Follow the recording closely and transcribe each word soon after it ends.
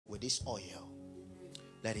this oil.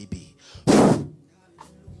 Let it be.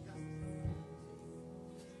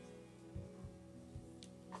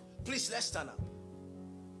 Please, let's stand up.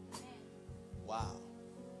 Wow.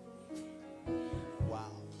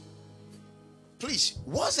 Wow. Please,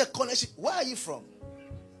 what's the connection? Where are you from?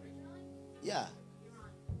 Yeah.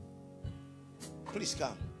 Please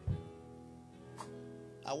come.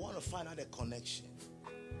 I want to find out the connection.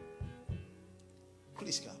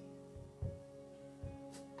 Please come.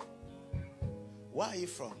 Where are you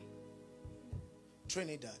from?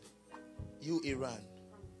 Trinidad. You Iran.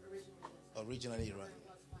 Originally Iran.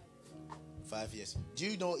 5 years. Do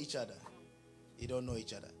you know each other? You don't know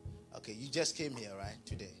each other. Okay, you just came here, right?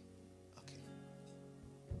 Today. Okay.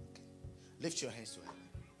 Okay. Lift your hands to heaven.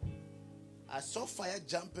 I saw fire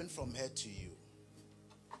jumping from here to you.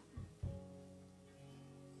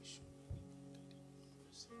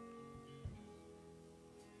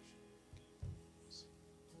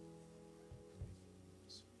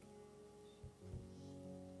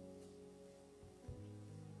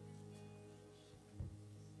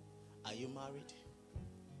 Are you married?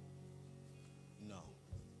 No.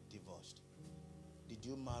 Divorced. Did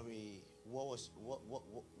you marry? What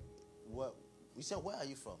we said, where are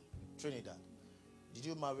you from? Trinidad. Did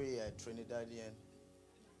you marry a Trinidadian?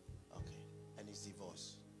 Okay. And it's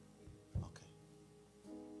divorced. Okay.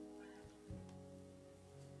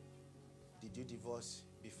 Did you divorce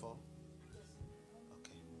before?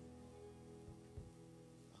 Okay.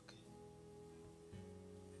 Okay.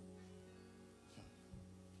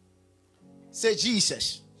 Say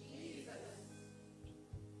Jesus.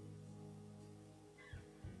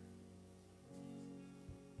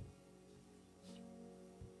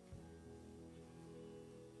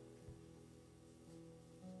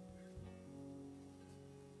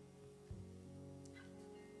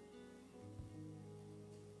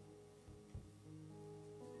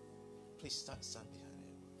 Please stand behind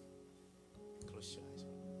him. Close your eyes.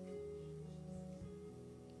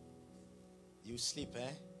 You sleep,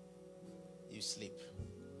 eh? You sleep.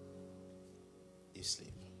 You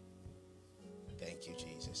sleep. Thank you,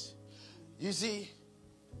 Jesus. You see,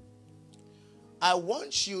 I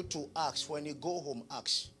want you to ask, when you go home,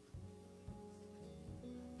 ask.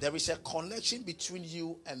 There is a connection between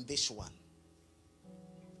you and this one.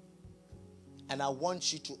 And I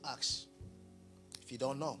want you to ask. If you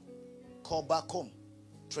don't know, call back home,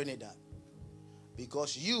 Trinidad.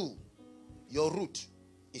 Because your root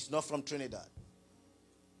is not from Trinidad.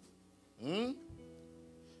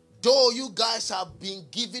 Though you guys have been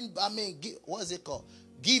given, what is it called?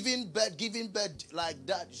 Giving birth like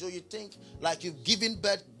that. So you think like you've given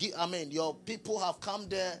birth, your people have come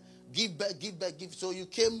there, give birth. So you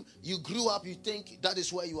came, you grew up, you think that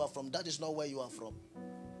is where you are from. That is not where you are from.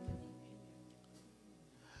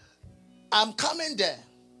 I'm coming there.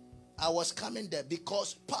 I was coming there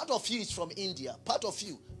because part of you is from India. Part of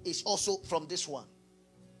you is also from this one.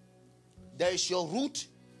 There is your root.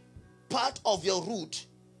 Part of your root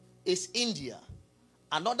is India.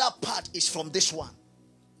 Another part is from this one.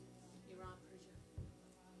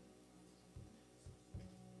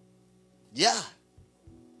 Yeah.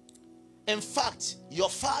 In fact, your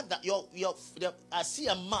father, I see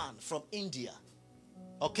a man from India.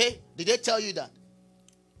 Okay? Did they tell you that?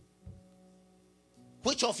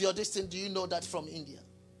 Which of your descent do you know that from India?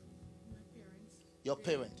 My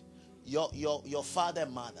parents. Your parent. Your father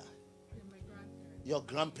and mother. And my grandparents. Your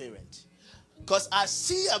grandparent. Because I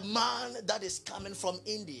see a man that is coming from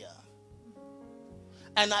India.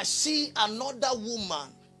 And I see another woman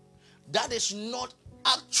that is not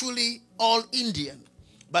actually all Indian,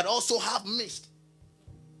 but also have mixed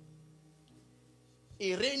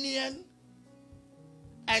Iranian,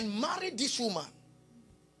 and married this woman.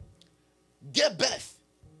 Gave birth.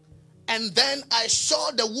 And then I saw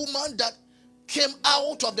the woman that came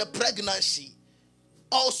out of the pregnancy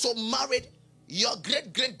also married your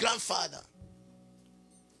great-great-grandfather.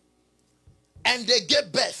 And they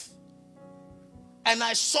gave birth. And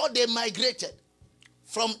I saw they migrated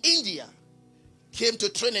from India, came to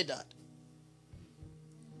Trinidad,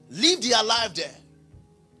 lived their life there,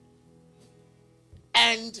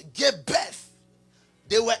 and gave birth.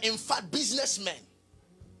 They were in fact businessmen.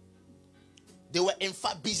 They were in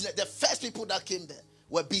fact business. The first people that came there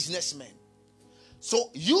were businessmen. So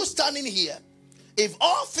you standing here, if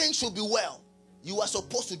all things should be well, you are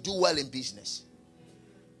supposed to do well in business.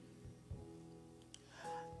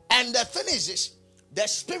 And the thing is this, the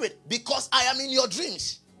spirit, because I am in your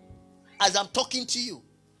dreams as I'm talking to you.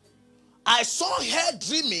 I saw her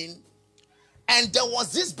dreaming and there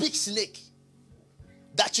was this big snake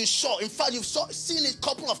that you saw. In fact, you've seen it a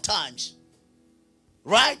couple of times.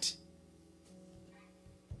 Right?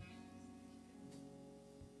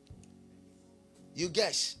 You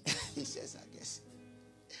guess. He says, I guess.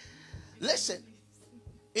 Listen,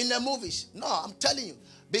 in the movies, no, I'm telling you,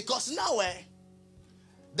 because now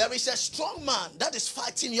there is a strong man that is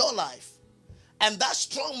fighting your life, and that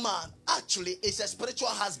strong man actually is a spiritual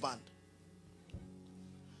husband.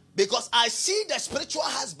 Because I see the spiritual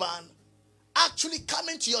husband actually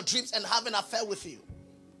coming to your dreams and having an affair with you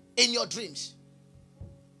in your dreams.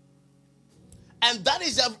 And that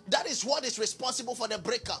is what is responsible for the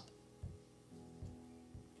breakup.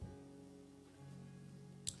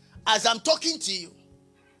 As I'm talking to you,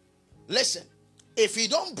 listen, if you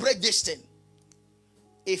don't break this thing,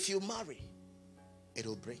 if you marry, it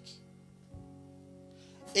will break.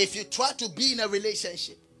 If you try to be in a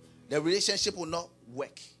relationship, the relationship will not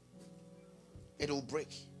work. It will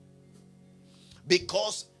break.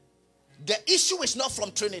 Because the issue is not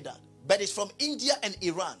from Trinidad, but it's from India and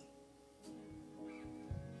Iran.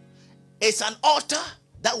 It's an altar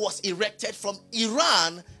that was erected from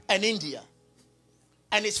Iran and India,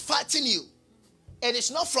 and it's fighting you. It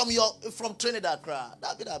is not from Trinidad.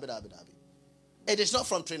 It is not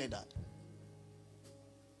from Trinidad.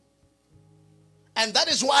 And that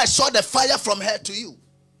is why I saw the fire from her to you.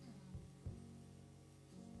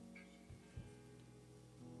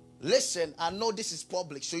 Listen, I know this is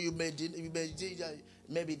public, so you may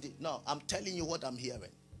maybe no, I'm telling you what I'm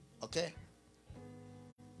hearing. Okay?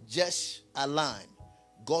 Just align.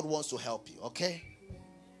 God wants to help you, okay?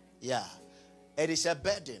 Yeah. It is a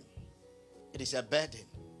burden. It is a burden.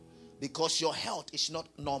 Because your health is not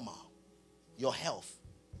normal. Your health.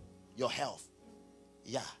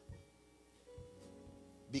 Yeah.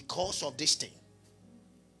 Because of this thing.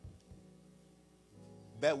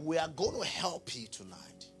 But we are going to help you tonight.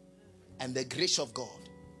 And the grace of God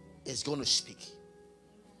is going to speak.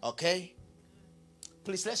 Okay?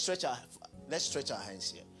 Please, let's stretch our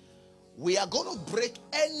hands here. We are going to break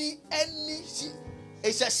any.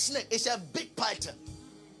 It's a snake. It's a big python.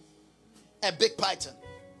 A big python.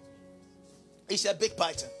 It's a big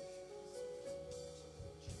python.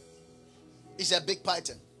 It's a big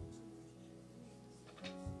python.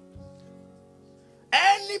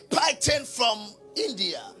 Any python from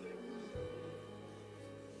India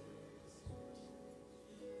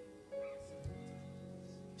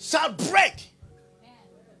shall break.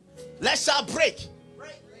 Let's shall break.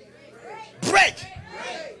 Break.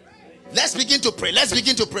 Let's begin to pray. Let's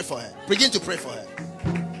begin to pray for her. Begin to pray for her.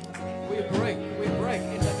 We break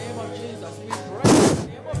in the name of Jesus. We break in the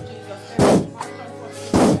name of Jesus. In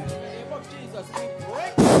the name of Jesus, we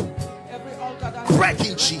break every altar that break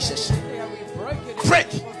in Jesus. Break.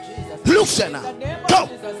 Loosen her. Go.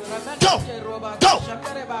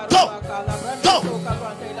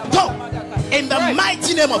 In the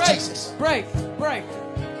mighty name of Jesus. Break.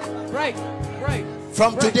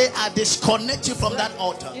 From today, I disconnect you from that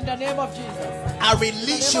altar. In the name of Jesus. I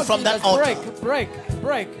release you from that altar. Break.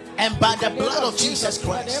 And by the blood of Jesus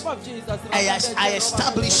Christ, I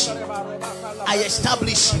establish you. I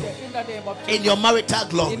establish you in your marital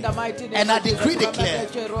glory. And I declare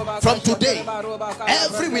from today,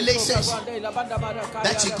 every relationship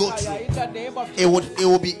that you go through, it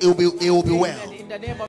will be well.